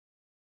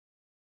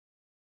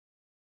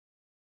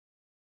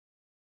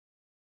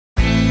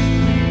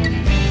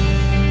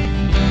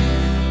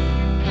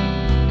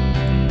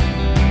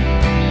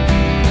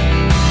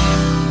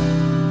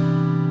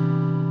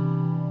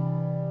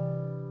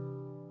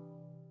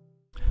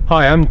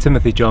Hi, I'm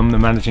Timothy John, the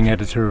Managing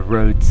Editor of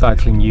Road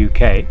Cycling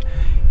UK.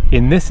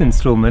 In this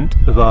instalment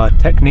of our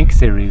technique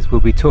series, we'll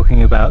be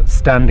talking about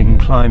standing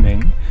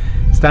climbing.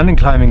 Standing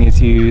climbing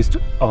is used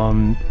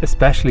on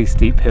especially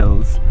steep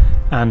hills,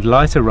 and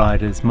lighter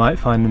riders might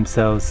find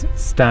themselves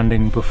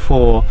standing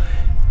before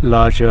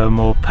larger,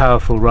 more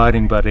powerful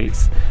riding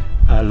buddies.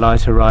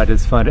 Lighter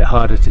riders find it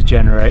harder to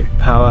generate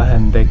power,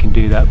 and they can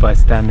do that by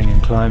standing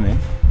and climbing.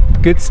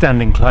 Good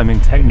standing climbing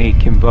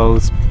technique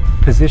involves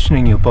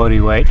positioning your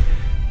body weight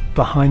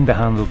behind the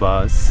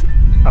handlebars.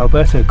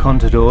 Alberto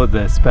Contador,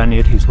 the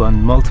Spaniard who's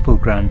won multiple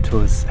Grand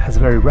Tours, has a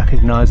very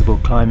recognisable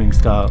climbing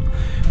style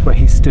where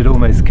he stood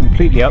almost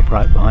completely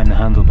upright behind the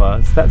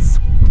handlebars. That's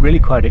really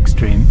quite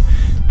extreme,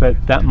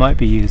 but that might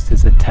be used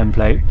as a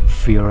template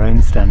for your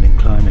own standing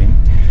climbing.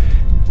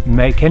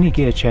 Make any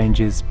gear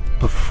changes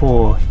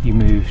before you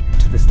move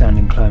to the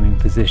standing climbing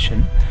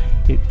position.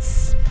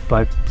 It's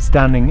by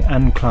standing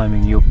and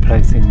climbing you're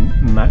placing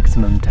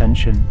maximum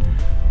tension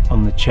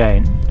on the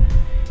chain.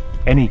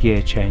 Any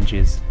gear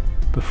changes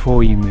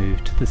before you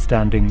move to the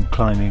standing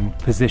climbing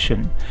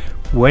position.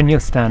 When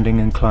you're standing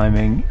and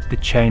climbing, the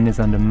chain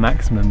is under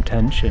maximum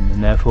tension,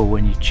 and therefore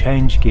when you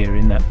change gear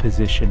in that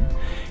position,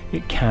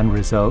 it can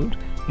result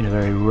in a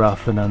very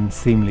rough and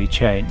unseemly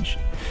change.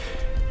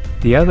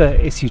 The other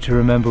issue to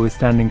remember with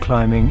standing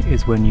climbing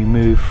is when you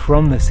move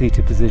from the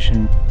seated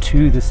position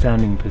to the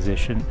standing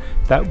position.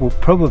 That will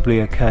probably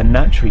occur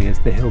naturally as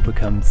the hill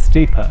becomes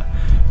steeper,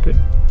 but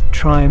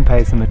try and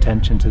pay some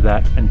attention to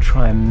that and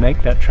try and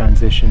make that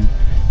transition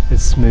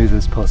as smooth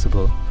as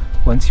possible.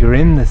 Once you're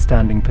in the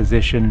standing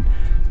position,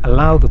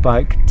 allow the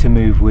bike to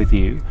move with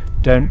you.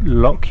 Don't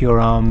lock your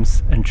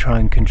arms and try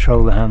and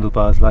control the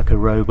handlebars like a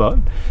robot.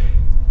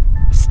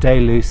 Stay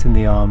loose in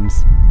the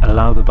arms,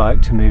 allow the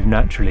bike to move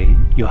naturally.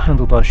 Your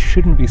handlebars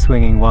shouldn't be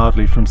swinging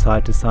wildly from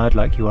side to side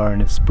like you are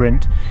in a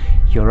sprint.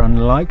 You're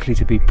unlikely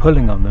to be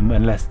pulling on them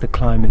unless the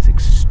climb is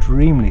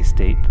extremely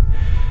steep.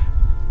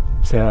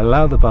 So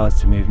allow the bars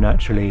to move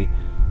naturally,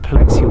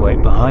 place your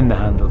weight behind the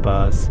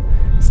handlebars,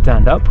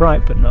 stand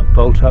upright but not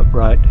bolt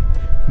upright,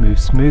 move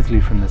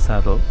smoothly from the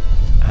saddle,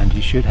 and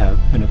you should have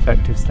an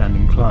effective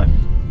standing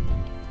climb.